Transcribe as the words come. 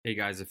Hey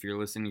guys, if you're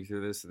listening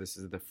through this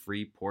is the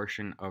free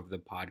portion of the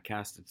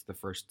podcast. It's the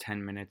first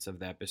 10 minutes of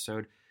the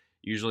episode.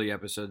 Usually,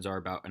 episodes are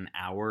about an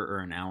hour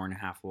or an hour and a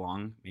half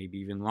long, maybe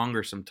even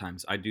longer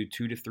sometimes. I do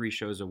 2 to 3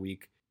 shows a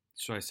week.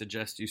 So I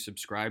suggest you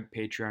subscribe,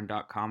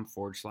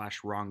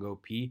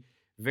 patreon.com/RongoP.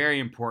 Very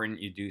important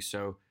you do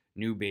so.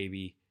 New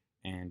baby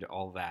and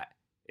all that.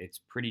 It's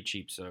pretty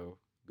cheap, so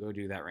go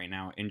do that right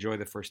now. Enjoy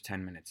the first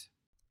 10 minutes.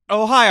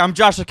 Oh, hi, I'm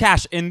Joshua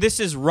Cash, and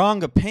this is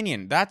Wrong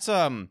Opinion. That's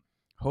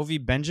Hovey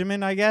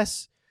Benjamin, I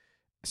guess.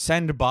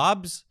 Send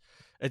Bobs.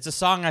 It's a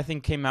song I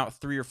think came out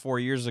 3 or 4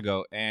 years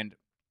ago, and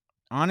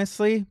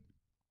honestly,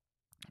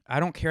 I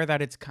don't care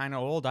that it's kind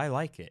of old. I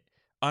like it.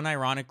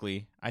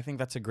 Unironically, I think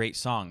that's a great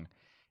song,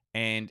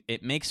 and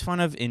it makes fun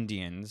of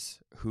Indians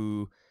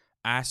who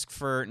ask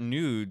for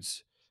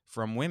nudes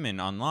from women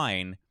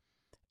online,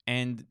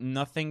 and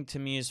nothing to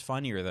me is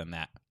funnier than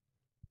that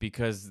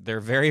because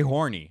they're very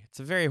horny. It's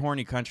a very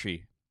horny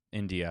country,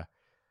 India.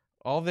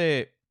 All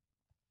the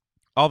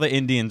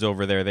Indians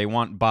over there, they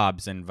want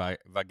bobs and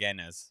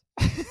vaginas.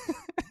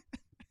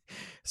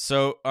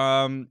 So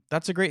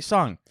that's a great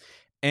song.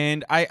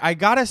 And I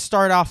got to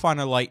start off on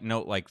a light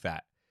note like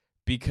that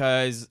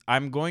because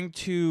I'm going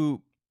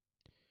to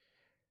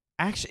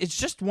actually, it's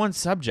just one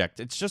subject.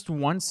 It's just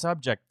one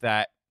subject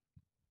that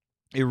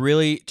it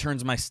really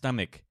turns my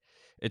stomach.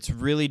 It's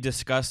really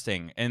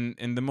disgusting. And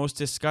the most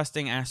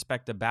disgusting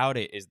aspect about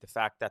it is the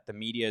fact that the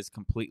media is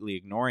completely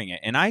ignoring it.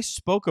 And I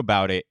spoke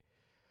about it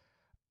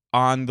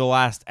on the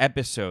last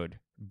episode,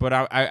 but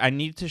I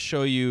need to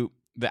show you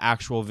the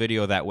actual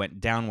video that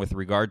went down with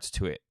regards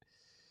to it.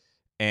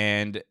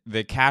 And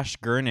the Cash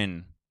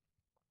Gurnan,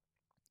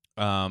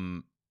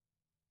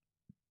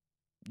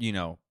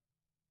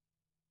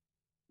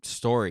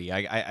 story.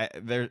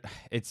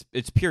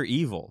 It's pure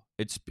evil.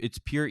 It's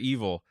pure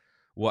evil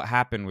what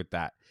happened with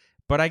that.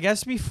 But I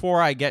guess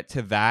before I get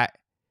to that,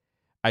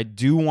 I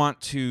do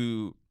want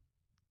to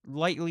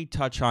lightly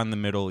touch on the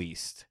Middle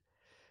East.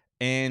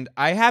 And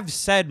I have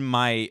said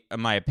my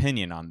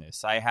opinion on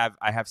this. I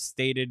have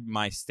stated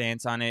my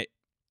stance on it.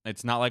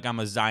 It's not like I'm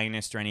a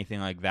Zionist or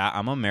anything like that.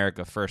 I'm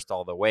America first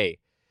all the way.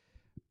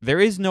 There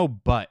is no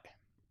but.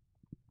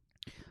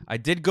 I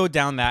did go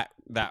down that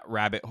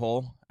rabbit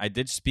hole. I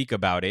did speak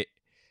about it,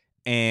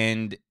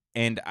 and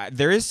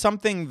there is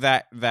something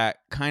that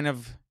kind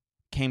of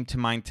came to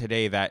mind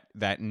today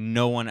that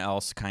no one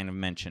else kind of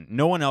mentioned.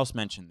 No one else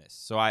mentioned this,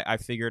 so I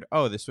figured,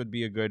 oh, this would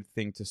be a good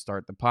thing to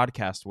start the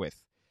podcast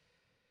with.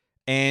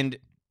 And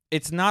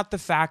it's not the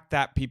fact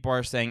that people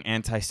are saying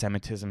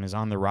anti-Semitism is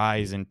on the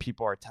rise and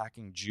people are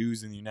attacking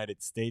Jews in the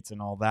United States and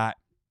all that.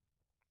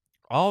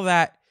 All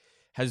that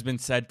has been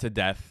said to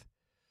death.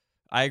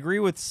 I agree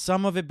with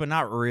some of it, but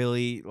not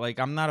really. Like,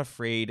 I'm not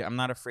afraid. I'm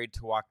not afraid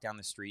to walk down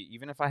the street.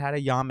 Even if I had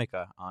a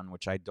yarmulke on,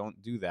 which I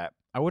don't do that,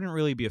 I wouldn't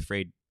really be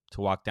afraid to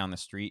walk down the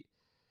street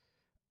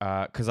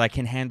because I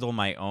can handle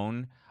my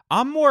own.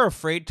 I'm more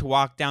afraid to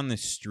walk down the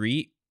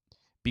street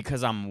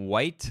because I'm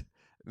white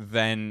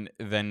than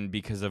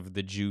because of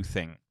the Jew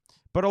thing.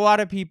 But a lot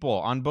of people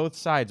on both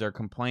sides are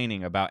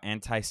complaining about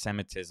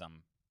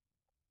anti-Semitism.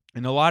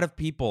 And a lot of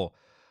people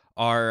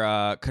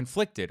are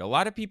conflicted. A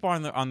lot of people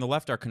on the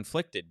left are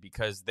conflicted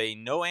because they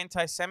know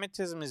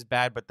anti-Semitism is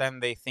bad, but then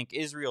they think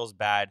Israel's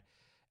bad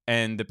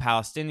and the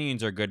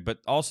Palestinians are good, but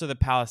also the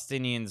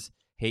Palestinians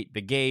hate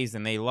the gays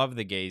and they love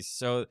the gays.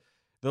 So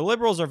the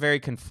liberals are very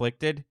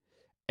conflicted.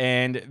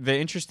 And the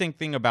interesting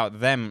thing about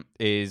them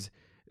is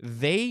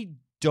they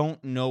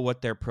don't know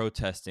what they're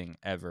protesting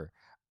ever.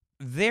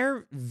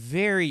 They're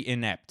very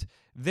inept.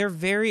 They're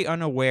very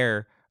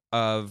unaware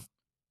of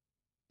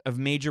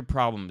major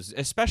problems,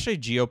 especially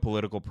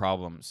geopolitical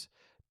problems,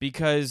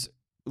 because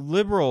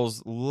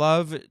liberals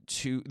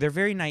they're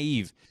very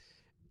naive.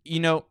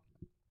 You know,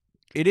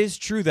 it is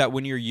true that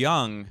when you're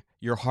young,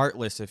 you're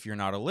heartless if you're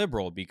not a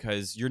liberal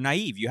because you're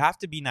naive. You have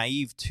to be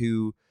naive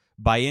to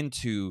buy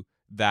into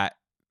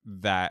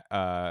their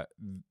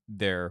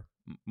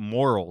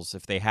morals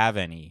if they have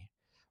any,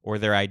 or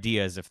their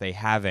ideas if they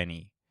have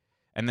any.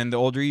 And then the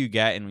older you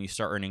get and when you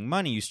start earning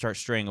money, you start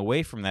straying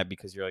away from that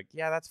because you're like,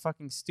 yeah, that's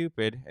fucking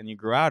stupid, and you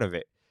grow out of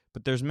it.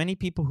 But there's many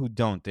people who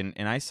don't,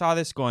 and I saw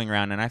this going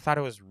around, and I thought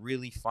it was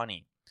really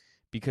funny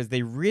because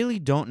they really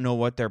don't know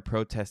what they're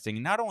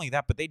protesting. Not only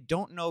that, but they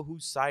don't know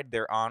whose side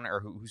they're on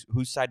or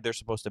whose side they're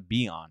supposed to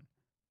be on.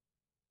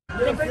 Ik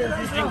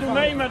doe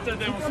mee met de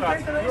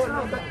demonstratie.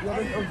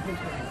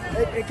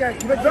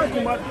 Kijk, je bent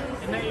welkom, maar...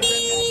 Nee,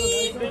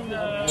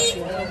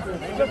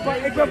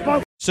 ik ben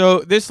bang. So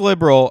this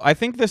liberal, I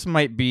think this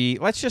might be,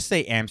 let's just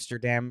say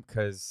Amsterdam,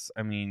 because,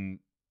 I mean,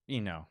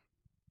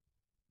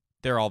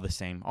 they're all the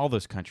same. All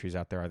those countries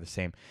out there are the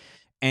same.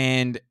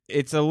 And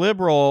it's a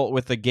liberal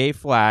with a gay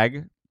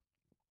flag,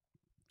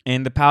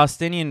 and the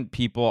Palestinian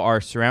people are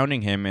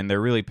surrounding him, and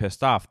they're really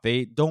pissed off.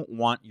 They don't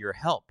want your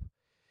help.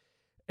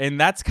 And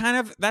that's kind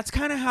of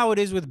how it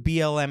is with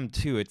BLM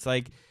too. It's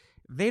like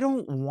they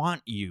don't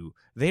want you.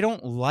 They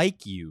don't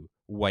like you,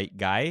 white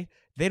guy.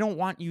 They don't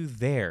want you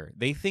there.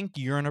 They think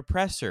you're an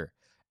oppressor.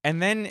 And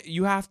then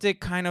you have to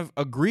kind of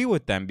agree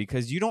with them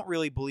because you don't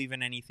really believe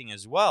in anything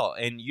as well.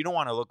 And you don't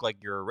want to look like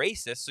you're a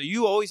racist. So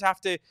you always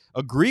have to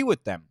agree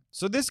with them.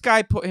 So this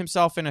guy put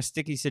himself in a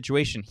sticky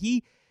situation.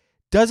 He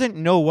doesn't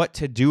know what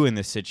to do in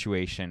this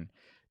situation.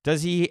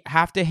 Does he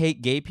have to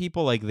hate gay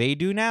people like they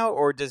do now?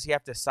 Or does he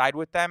have to side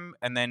with them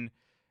and then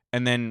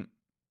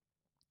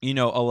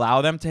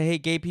allow them to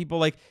hate gay people?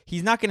 Like,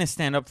 he's not going to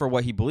stand up for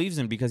what he believes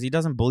in because he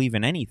doesn't believe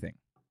in anything.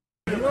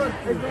 Ik kom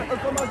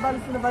uit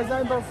Palestina, wij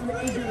zijn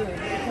Palestina iedereen.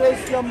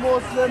 Christian,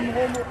 moslim,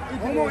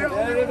 homo,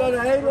 iedereen. We gaan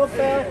helemaal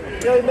ver,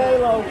 wil je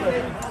meelopen?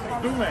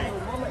 Doe mee.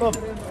 Top.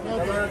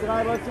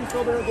 Draai maar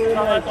toestel, dan doe je mee.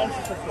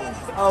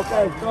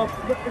 Oké, top.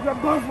 Ik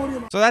ben bang voor je.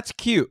 So that's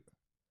cute.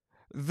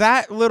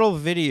 That little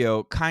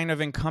video kind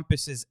of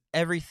encompasses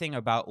everything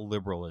about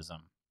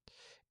liberalism.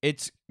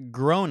 It's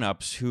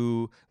grown-ups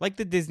who, like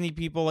the Disney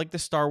people, like the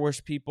Star Wars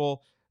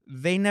people,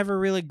 they never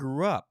really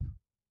grew up.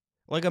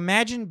 Like,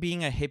 imagine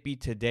being a hippie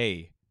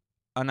today,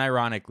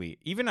 unironically.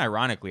 Even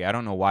ironically, I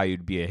don't know why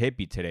you'd be a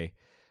hippie today.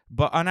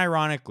 But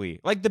unironically,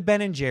 like the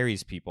Ben &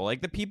 Jerry's people,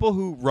 like the people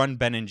who run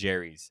Ben &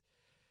 Jerry's.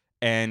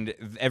 And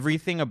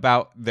everything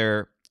about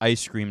their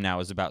ice cream now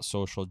is about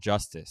social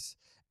justice.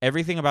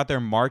 Everything about their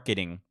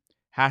marketing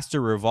has to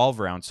revolve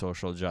around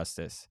social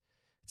justice.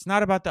 It's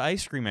not about the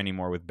ice cream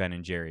anymore with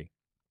Ben & Jerry.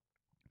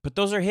 But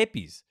those are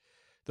hippies.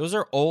 Those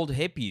are old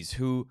hippies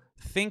who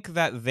think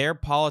that their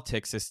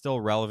politics is still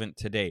relevant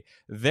today.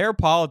 Their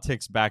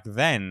politics back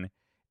then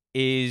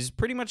is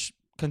pretty much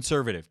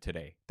conservative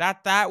today.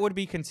 That would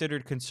be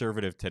considered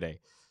conservative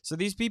today. So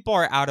these people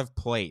are out of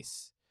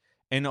place.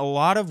 And a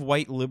lot of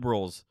white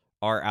liberals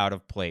are out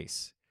of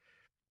place.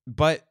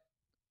 But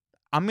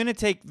I'm going to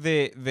take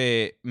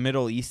the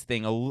Middle East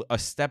thing a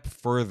step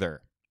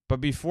further.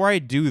 But before I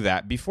do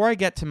that, before I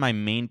get to my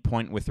main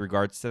point with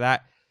regards to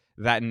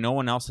that no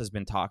one else has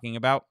been talking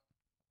about,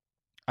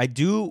 I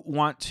do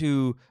want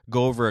to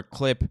go over a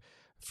clip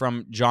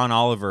from John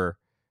Oliver,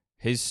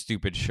 his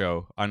stupid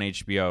show on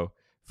HBO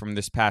from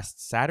this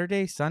past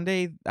Saturday,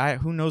 Sunday.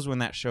 Who knows when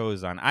that show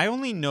is on? I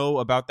only know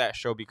about that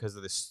show because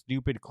of the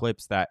stupid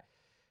clips that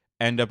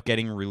end up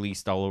getting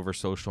released all over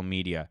social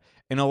media.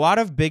 And a lot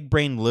of big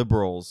brain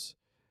liberals,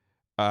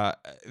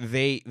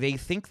 they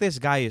think this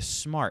guy is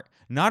smart.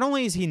 Not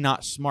only is he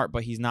not smart,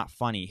 but he's not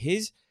funny.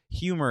 His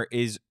humor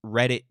is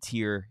Reddit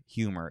tier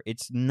humor.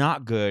 It's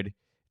not good.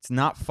 It's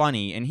not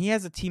funny, and he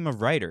has a team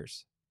of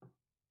writers.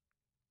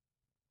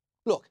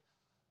 Look,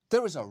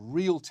 there is a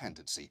real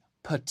tendency,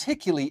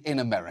 particularly in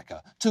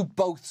America, to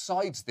both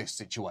sides this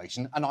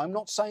situation, and I'm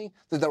not saying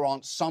that there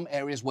aren't some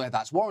areas where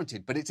that's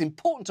warranted, but it's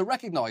important to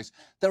recognise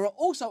there are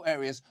also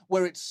areas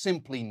where it's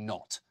simply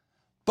not.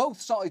 Both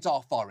sides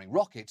are firing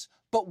rockets,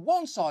 but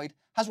one side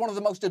has one of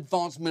the most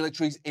advanced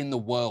militaries in the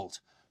world.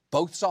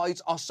 Both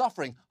sides are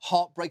suffering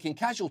heartbreaking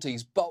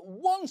casualties, but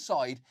one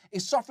side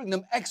is suffering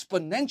them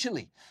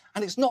exponentially.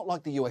 And it's not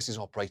like the US is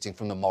operating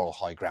from the moral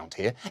high ground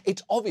here.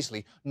 It's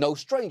obviously no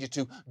stranger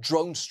to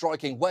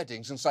drone-striking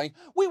weddings and saying,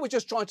 we were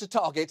just trying to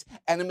target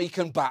enemy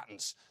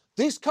combatants.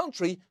 This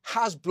country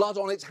has blood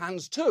on its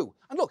hands too.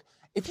 And look,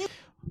 if you...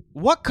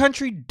 What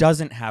country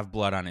doesn't have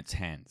blood on its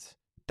hands?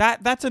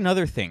 That's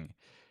another thing.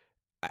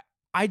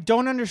 I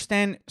don't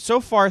understand. So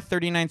far,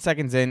 39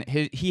 seconds in,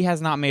 he has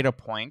not made a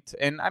point.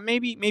 And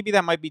maybe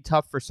that might be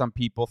tough for some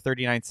people.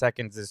 39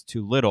 seconds is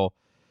too little.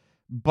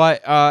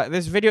 But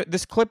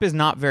this clip is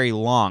not very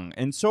long.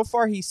 And so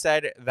far, he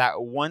said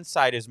that one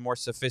side is more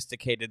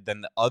sophisticated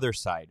than the other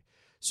side.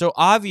 So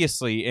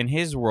obviously, in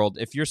his world,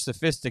 if you're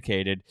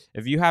sophisticated,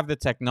 if you have the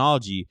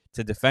technology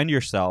to defend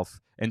yourself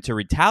and to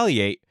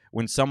retaliate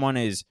when someone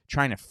is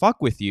trying to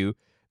fuck with you,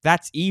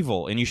 that's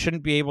evil. And you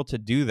shouldn't be able to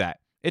do that.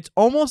 It's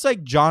almost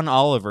like John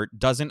Oliver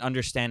doesn't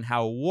understand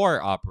how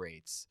war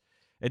operates.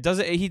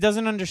 He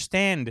doesn't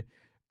understand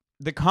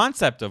the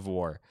concept of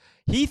war.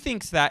 He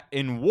thinks that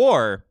in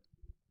war,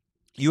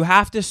 you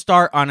have to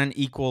start on an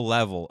equal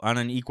level, on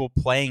an equal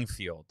playing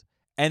field,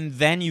 and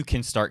then you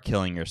can start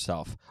killing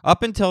yourself.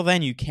 Up until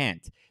then, you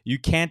can't. You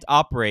can't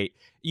operate,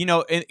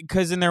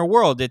 because in their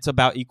world, it's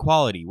about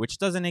equality, which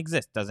doesn't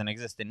exist. Doesn't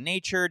exist in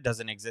nature,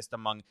 doesn't exist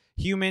among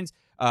humans.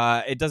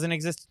 It doesn't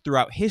exist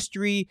throughout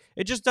history.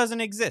 It just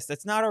doesn't exist.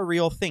 It's not a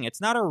real thing.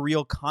 It's not a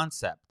real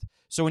concept.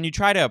 So when you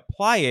try to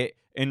apply it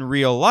in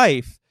real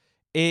life,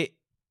 it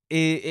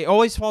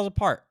always falls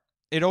apart.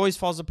 It always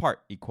falls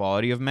apart.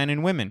 Equality of men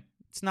and women.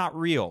 It's not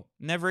real.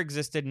 Never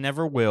existed,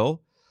 never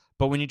will.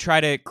 But when you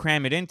try to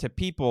cram it into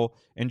people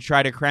and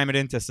try to cram it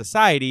into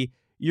society,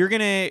 you're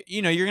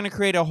gonna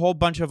create a whole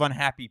bunch of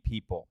unhappy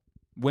people.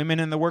 Women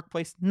in the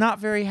workplace, not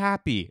very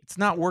happy. It's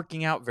not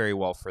working out very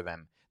well for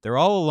them. They're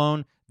all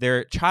alone.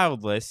 They're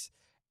childless.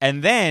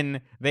 And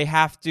then they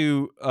have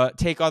to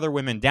take other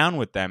women down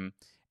with them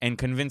and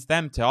convince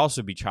them to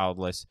also be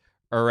childless,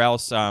 or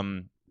else,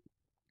 they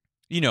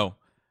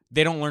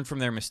don't learn from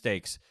their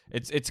mistakes.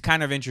 It's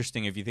kind of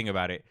interesting if you think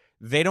about it.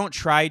 They don't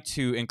try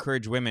to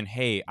encourage women,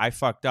 hey, I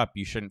fucked up,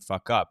 you shouldn't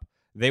fuck up.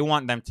 They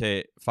want them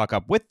to fuck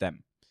up with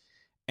them.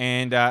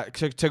 And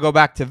to go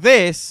back to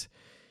this,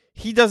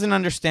 he doesn't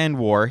understand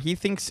war. He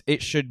thinks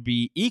it should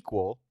be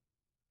equal.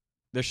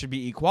 there should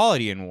be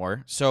equality in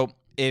war. So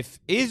if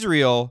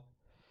Israel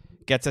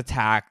gets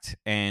attacked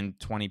and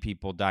 20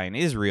 people die in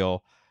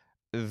Israel,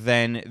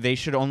 then they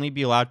should only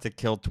be allowed to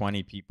kill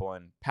 20 people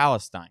in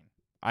Palestine.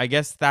 I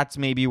guess that's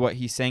maybe what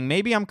he's saying.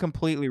 Maybe I'm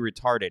completely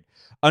retarded.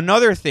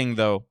 Another thing,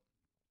 though,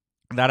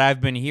 that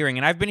I've been hearing,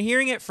 and I've been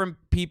hearing it from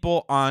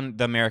people on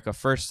the America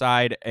First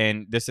side,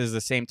 and this is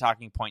the same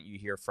talking point you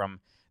hear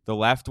from the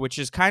left, which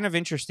is kind of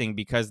interesting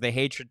because the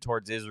hatred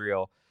towards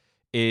Israel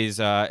is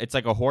it's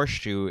like a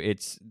horseshoe.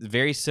 It's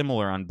very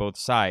similar on both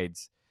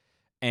sides.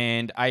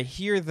 And I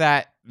hear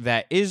that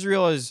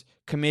Israel is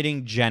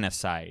committing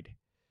genocide.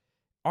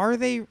 Are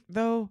they,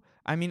 though?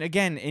 I mean,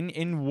 again,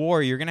 in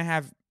war, you're going to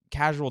have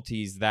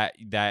casualties that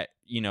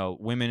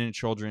women and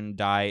children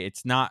die.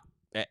 It's not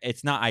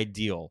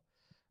ideal.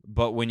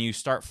 But when you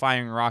start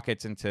firing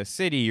rockets into a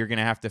city, you're going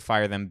to have to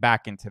fire them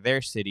back into their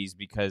cities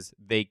because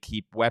they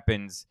keep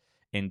weapons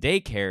in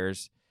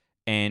daycares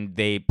and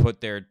they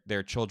put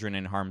their children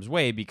in harm's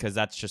way because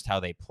that's just how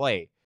they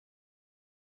play.